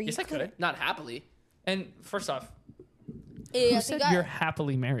 happily. For you Yes, I could. Not happily. And first off, Yeah, who said you're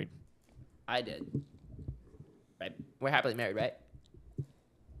happily married? I did. Right. We're happily married, right?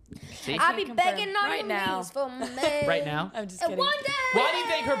 See? I be confirm. begging on Right your now. knees for me. Right now? I'm just And kidding. one day. Why do you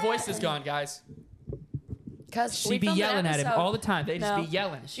think her voice is gone, guys? Because She be yelling at him all the time. They just No. be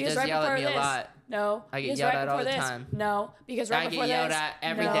yelling. She does yell at me a lot. No. I get because yelled right at all before the this, time. No. Because right I before get yelled this. at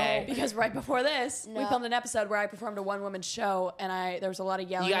every no, day. Because right before this, we No. filmed an episode where I performed a one-woman show, and there was a lot of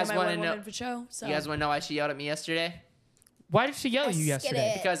yelling You guys at my wanna know- one-woman show. So. You guys want to know why she yelled at me yesterday? Why did she yell at you Let's get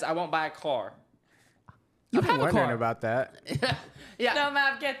yesterday? it. Because I won't buy a car. You I've have been a wondering car. about that. Yeah. No,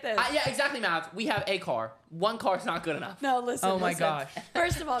 Mav, get this. Yeah, exactly, Mav. We have a car. One car's not good enough. No, listen. Oh my listen. gosh.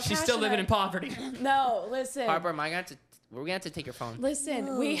 First of all, She's Cash still and living I- in poverty. No, listen. Harper, am I gonna have to? We're gonna have to take your phone.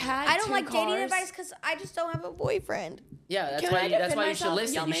 Listen, we had. I don't two like dating cars. advice because I just don't have a boyfriend. Yeah, that's Can why. I That's defend why you should myself?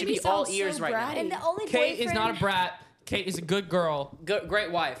 listen. Y'all You should made be me all sound ears so right bratty. now. And the only Kate boyfriend. is not a brat. Kate is a good girl.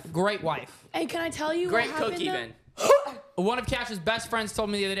 Great wife. Great wife. And can I tell you Great what cook, happened? even. One of Cash's best friends told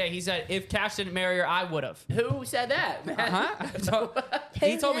me the other day. He said, if Cash didn't marry her, I would have. Who said that? Man? Huh?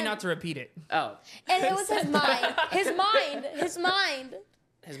 He told me not to repeat it. Oh, And it was his mind. His mind. His mind.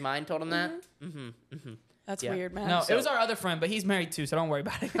 his mind told him that. That's Yeah. weird, man. No, it was our other friend, but he's married too, so don't worry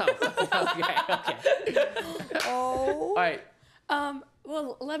about it. Okay. Oh. All right.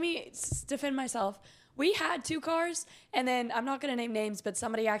 Well, let me defend myself. We had two cars, and then I'm not going to name names, but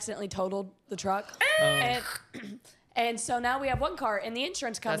somebody accidentally totaled the truck. And so now we have one car, and the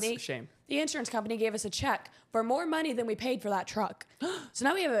insurance company. a shame. The insurance company gave us a check for more money than we paid for that truck. So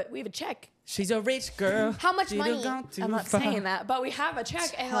now we have a check. She's a rich girl. How much She money? done gone too I'm not far. saying that, but we have a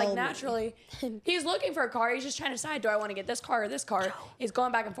check, and like Tell me. naturally, he's looking for a car. He's just trying to decide, do I want to get this car or this car? He's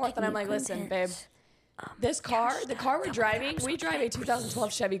going back and forth, and I'm like, listen, babe, this car, the car we're driving, we drive a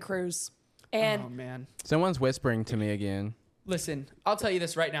 2012 Chevy Cruze, and Oh, man. Someone's whispering to me again. Listen, I'll tell you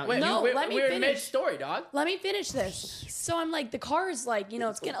this right now. Wait, No, we're, let me we're finish. mid-story, dog. let me finish this. So I'm like, the car is like,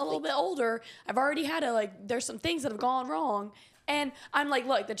 it's getting a little bit older. I've already had there's some things that have gone wrong. And I'm like,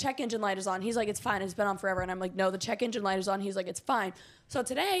 look, the check engine light is on. He's like, it's fine. It's been on forever. And I'm like, no, the check engine light is on. He's like, it's fine. So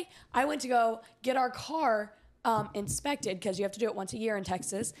today I went to go get our car inspected because you have to do it once a year in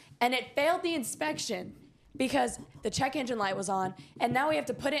Texas. And it failed the inspection because the check engine light was on. And now we have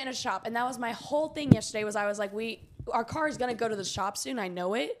to put it in a shop. And that was my whole thing yesterday was I was like, our car is going to go to the shop soon. I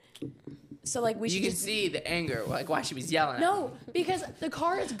know it. So like we You should can just see the anger, like why she was yelling. At me. no, because the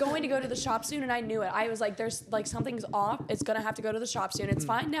car is going to go to the shop soon, and I knew it. I was like, "There's like something's off. It's gonna have to go to the shop soon. It's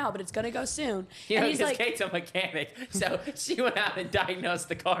fine now, but it's gonna go soon." You and know, he's because like, Kate's a mechanic, so she went out and diagnosed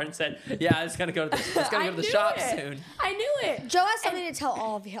the car and said, "Yeah, it's gonna go to the I go to the knew shop it. soon." I knew it. Joe has something to tell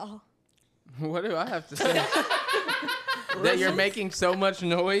all of y'all. What do I have to say? That you're making so much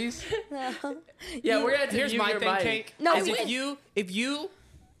noise? Yeah, we're gonna have to Here's mute my your thing, mic. Kate. No, is wait. if you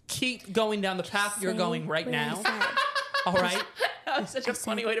keep going down the path you're going right now, Say all right, That was such a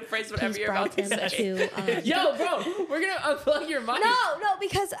funny way to phrase whatever you're about to bribe say. him to, Yo, bro, we're gonna unplug your mic. No,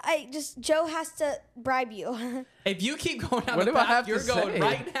 because Joe has to bribe you. If you keep going down What the do I path have you're to going say?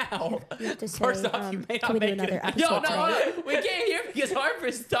 right now, You have to say, first off, you may can not we do make another it. episode Yo, today? no, we can't hear because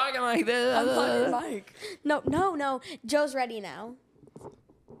Harper's talking like this. Unplug your mic. No. Joe's ready now.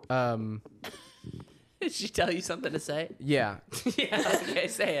 Did she tell you something to say? Yeah. Yeah, okay,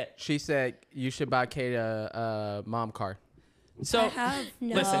 say it. She said you should buy Kate a mom car. So,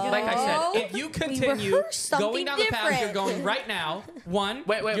 No. listen, like I said, if you continue rehearsed something going down the path you're different. going right now, one,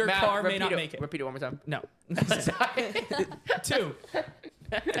 Wait, your Matt, car may repeat not make it. Repeat it one more time. No. Two.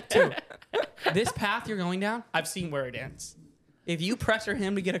 This path you're going down, I've seen where it ends. If you pressure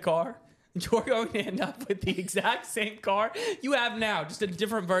him to get a car, you're going to end up with the exact same car you have now, just a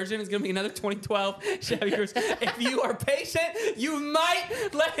different version. It's going to be another 2012 Chevy Cruze. If you are patient, you might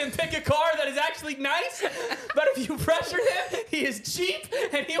let him pick a car that is actually nice. But if you pressure him, he is cheap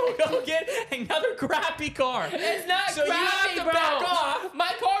and he will go get another crappy car. It's not so crappy, you have to bro. back off.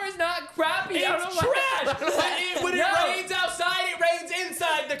 My car is not crappy. I don't It's know why- trash. When No. it rains outside, it rains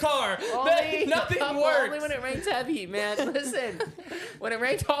inside the car. Nothing works. Only when it rains heavy, man. Listen, when it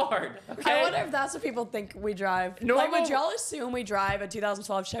rains hard. Okay? I wonder if that's what people think we drive. Normal- Like, would y'all assume we drive a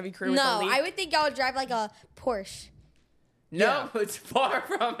 2012 Chevy Cruze? No, with a leak? I would think y'all would drive like a Porsche. No, it's far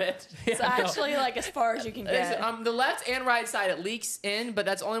from it. It's actually like as far as you can get. Listen, the left and right side, it leaks in, but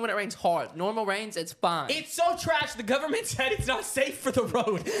that's only when it rains hard. Normal rains, it's fine. It's so trash. The government said it's not safe for the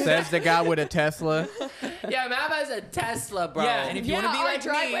road. Says the guy with a Tesla. Yeah, Matt has a Tesla, bro. Yeah, and if you yeah, want to be our like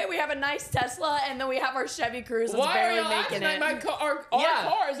driveway, me, we have a nice Tesla, and then we have our Chevy Cruze that's why are barely y'all making acting like it. our Yeah.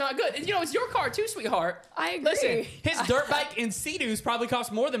 car is not good? You know, it's your car too, sweetheart. I agree. listen, his dirt bike and Sea-Doos probably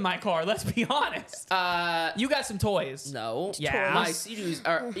cost more than my car. Let's be honest. You got some toys. No. Yeah. My Sea-Doos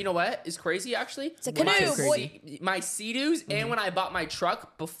are, you know what is crazy actually? It's a canoe, boy. My Sea-Doos and when I bought my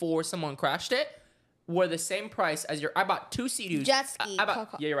truck before someone crashed it were the same price as I bought two Sea-Doos. Jet ski. Yeah,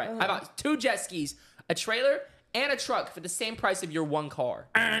 you're right. I bought two jet skis, a trailer, and a truck for the same price of your one car.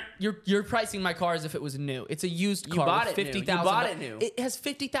 You're pricing my car as if it was new. It's a used car. bought with it new. 50,000. You bought it new. It has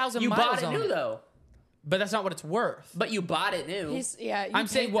 50,000 You miles bought it on new it. though. But that's not what it's worth. But you bought it new. You I'm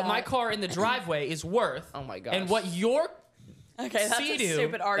saying paid what my that. car in the driveway is worth. Oh my gosh. And what your Okay, that's Sea-Doo. a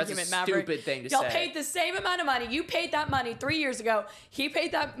stupid argument, Maverick. stupid thing to Y'all say. paid the same amount of money. You paid that money 3 years ago. He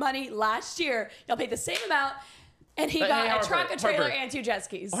paid that money last year. Y'all paid the same amount, and he But got hey, a Harper, truck, a trailer, Harper. and two jet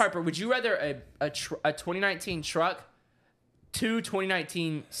skis. Harper, would you rather a 2019 truck, two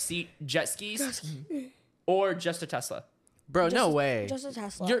 2019 jet skis, or just a Tesla? Bro, no way. Just a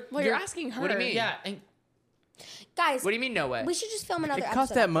Tesla. Well, you're asking her. What do you mean? yeah, and Guys, What do you mean no way? we should just film another episode.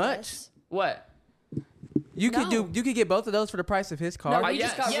 costs that after much? this. What? You could No. you could get both of those for the price of his car. No, we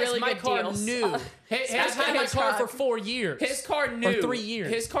just got really my good car deals. new. I've had my car for 4 years. His car new. 3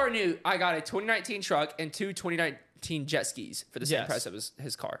 years. His car new. I got a 2019 truck and two 2019 jet skis for the same Yes. price of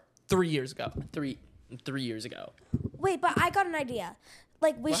his car 3 years ago. three years ago. Wait, but I got an idea.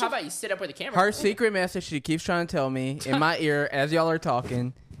 Like we Well, should. how about you sit up where the camera? Her secret message she keeps trying to tell me in my ear as y'all are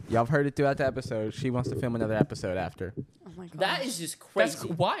talking. Y'all have heard it throughout the episode. She wants to film another episode after. Oh my god. That is just That's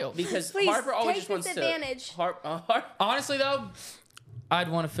crazy. wild. Because Please, Harper always take just wants this to. advantage. Honestly, though, I'd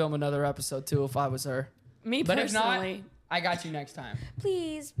want to film another episode too if I was her. Me But if not, personally. I got you next time.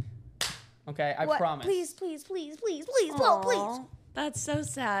 Please. Okay, I What? promise. Please, please, please, please, please, no, please. Aw, that's so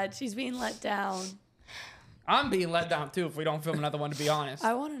sad. She's being let down. I'm being let down too if we don't film another one. To be honest.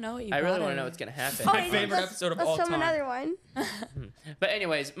 I want to know what you I really got want to her. know what's gonna happen. My favorite let's- episode of let's all film time. another one. But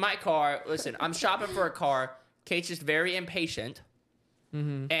anyways, my car. Listen, I'm shopping for a car. Kate's just very impatient,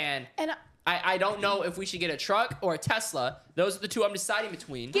 and And I don't know if we should get a truck or a Tesla. Those are the two I'm deciding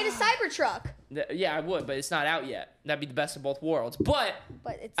between. get a Cybertruck. Yeah, I would, but it's not out yet. That'd be the best of both worlds. But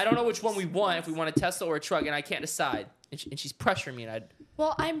But it's. I don't know which one we want. If we want a Tesla or a truck, and I can't decide. And she's pressuring me, and I.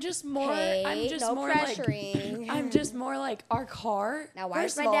 Well, I'm just more. Hey, I'm just no more pressuring. like. I'm just more like our car. Now, why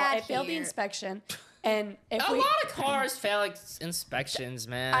first is my of all, dad it failed the here? inspection, and if A we. lot of cars fail like inspections,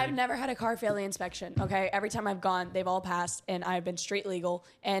 man. I've never had a car fail the inspection. Okay, every time I've gone, they've all passed, and I've been street legal.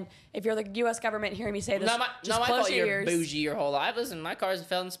 And if you're the U.S. government hearing me say this, Not my just close fault. your You're ears. bougie your whole life. Listen, my car's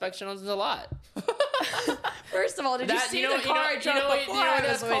failed inspections a lot. First of all, did you That- see you know- the you car know- I you drove know what- before you know what I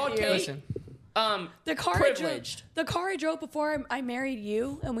that's was called, with you? Kate? Listen, The car privileged. the car I drove before I married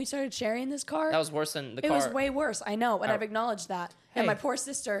you, and we started sharing this car. That was worse than the It car. was way worse. I know, and Oh. I've acknowledged that. And Hey. my poor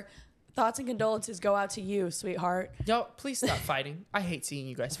sister thoughts and condolences go out to you, sweetheart. Yo, please stop fighting. I hate seeing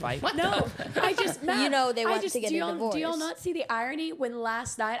you guys fight. No, I just, Matt, You know they I want just, to get do a y'all, divorce. Do y'all not see the irony when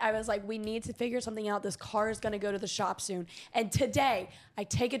last night I was like, we need to figure something out. This car is going to go to the shop soon. And today I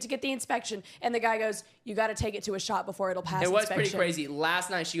take it to get the inspection. And the guy goes, you got to take it to a shop before it'll pass It was inspection. pretty crazy. Last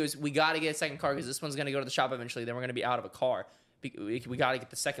night she goes, we got to get a second car because this one's going to go to the shop eventually. Then we're going to be out of a car. We got to get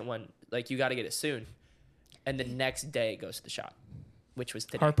the second one. Like, you got to get it soon. And the next day it goes to the shop, which was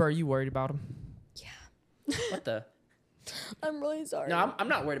today. Harper, are you worried about him? What the? I'm really sorry. No, I'm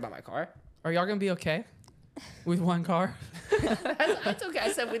not worried about my car. Are y'all gonna be okay with one car? That's okay.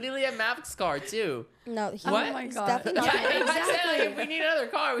 I said we literally have Maverick's car too. No, he's, What? Oh my he's God. definitely not. I said, like, if we need another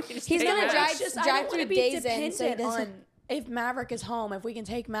car, we can just He's take gonna Maverick's. drive- I drive don't wanna through be days in, so he dependent doesn't- on if Maverick is home, if we can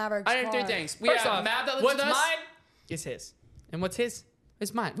take Maverick's I have car. three things. We First have off, Mav that lives what's with us. mine is his, and what's his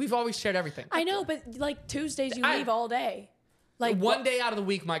is mine. We've always shared everything. I know, but like Tuesdays you I- leave all day. Like One day out of the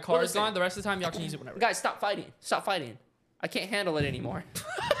week, my car Well, is listen. gone. The rest of the time, y'all can use it whenever. Guys, stop fighting. Stop fighting. I can't handle it anymore.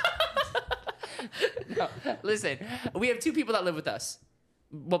 No, listen, we have two people that live with us.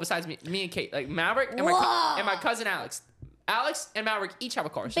 Well, besides me and Kate, like Maverick and my cousin Alex. Alex and Maverick each have a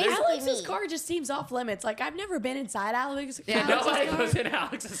car. So Basically- Alex's me. car just seems off limits. Like I've never been inside Alex's yeah, Alex's nobody car. goes in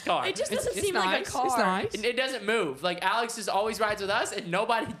Alex's car. It just doesn't It's seem like a nice. car. It's nice. It doesn't move. Like Alex just always rides with us, and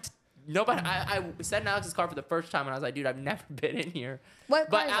nobody. I sat in Alex's car for the first time, and I was like, dude, I've never been in here.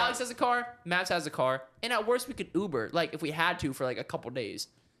 What But car is Alex that? has a car, Max has a car, and at worst we could Uber, like if we had to for like a couple days.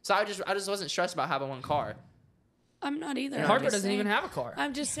 So I just wasn't stressed about having one car. I'm not either. I'm Harper just doesn't saying- even have a car.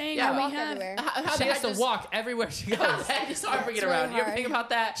 I'm just saying Yeah, that we walk have. everywhere. How She the has heck to does- walk everywhere she How the goes. heck does Harper get It's around? really You ever hard. think about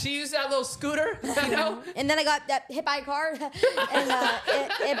that? She used that little scooter, you know? And then I got hit by a car,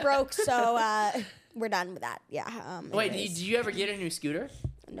 and it broke. So we're done with that. Yeah. Wait, anyways. did you ever get a new scooter?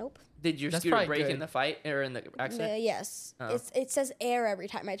 Nope. Did your That's scooter probably break good. in the fight or in the accident? Yes. Oh. It says air every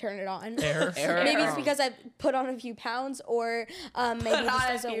time I turn it on. Error. Error. Maybe it's because I put on a few pounds, or maybe it just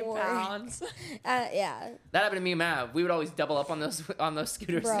doesn't work. Yeah. That happened to me and Mav. We would always double up on those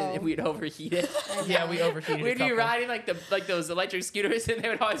scooters Bro. and we'd overheat it. Yeah, we overheated. We'd a be couple. riding like those electric scooters, and they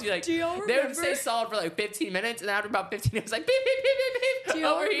would always be like, Do y'all they would stay remember? solid for like 15 minutes, and after about 15, it was like beep beep beep beep beep. Do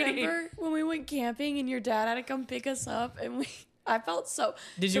y'all overheating. remember when we went camping and your dad had to come pick us up and I felt so.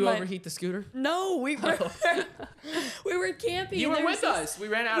 Did to you my- overheat the scooter? No, we were we were camping. You and were there with was us. We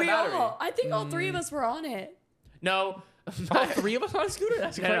ran out of We battery. all. I think all three of us were on it. No. All three of us on a scooter?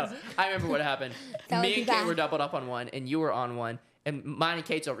 That's crazy. No. I remember what happened. That would Me be and Kate bad. were doubled up on one, and you were on one, and mine and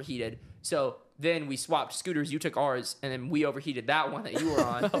Kate's overheated. So then we swapped scooters. You took ours, and then we overheated that one that you were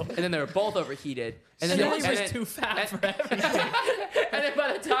on, and then they were both overheated. And then She they- was and too fat and- for everything. And then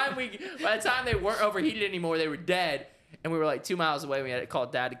by the time they weren't overheated anymore, they were dead, and we were like 2 miles away. We had to call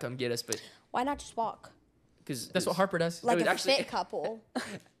Dad to come get us, but Why not just walk because That's what Harper does. like was a actually- fit couple?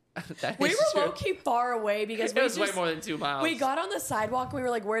 We were low key far away because It we was way just more than 2 miles. we got on the sidewalk and we were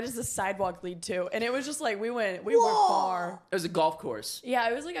like, where does the sidewalk lead to? And it was just like we went Whoa. far. It was a golf course. Yeah,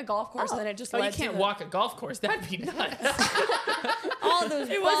 it was like a golf course, and then it just Oh, led you to can't the- walk a golf course. That'd be nuts. All those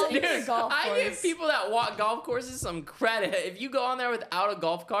It wasn't balls. even a golf I course. give people that walk golf courses some credit. If you go on there without a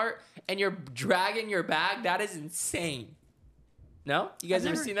golf cart and you're dragging your bag, that is insane. No? You guys I've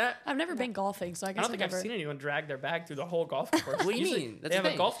ever never- seen that? I've never been golfing, so I I guess don't think I've never. seen anyone drag their bag through the whole golf course. What do you Usually mean? That's They the have a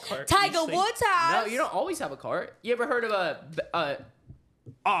thing. golf cart. Tiger usually. Woods has. No, you don't always have a cart. You ever heard of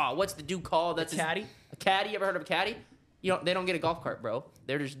what's the dude called? That's caddy? A caddy? You ever heard of a caddy? They don't get a golf cart, bro.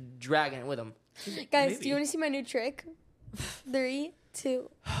 They're just dragging it with them. Guys, do you want to see my new trick? 3, 2,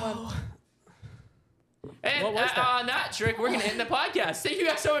 1. And What was that? on that trick, we're going to end the podcast. Thank you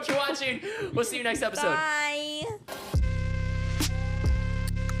guys so much for watching. We'll see you next episode. Bye.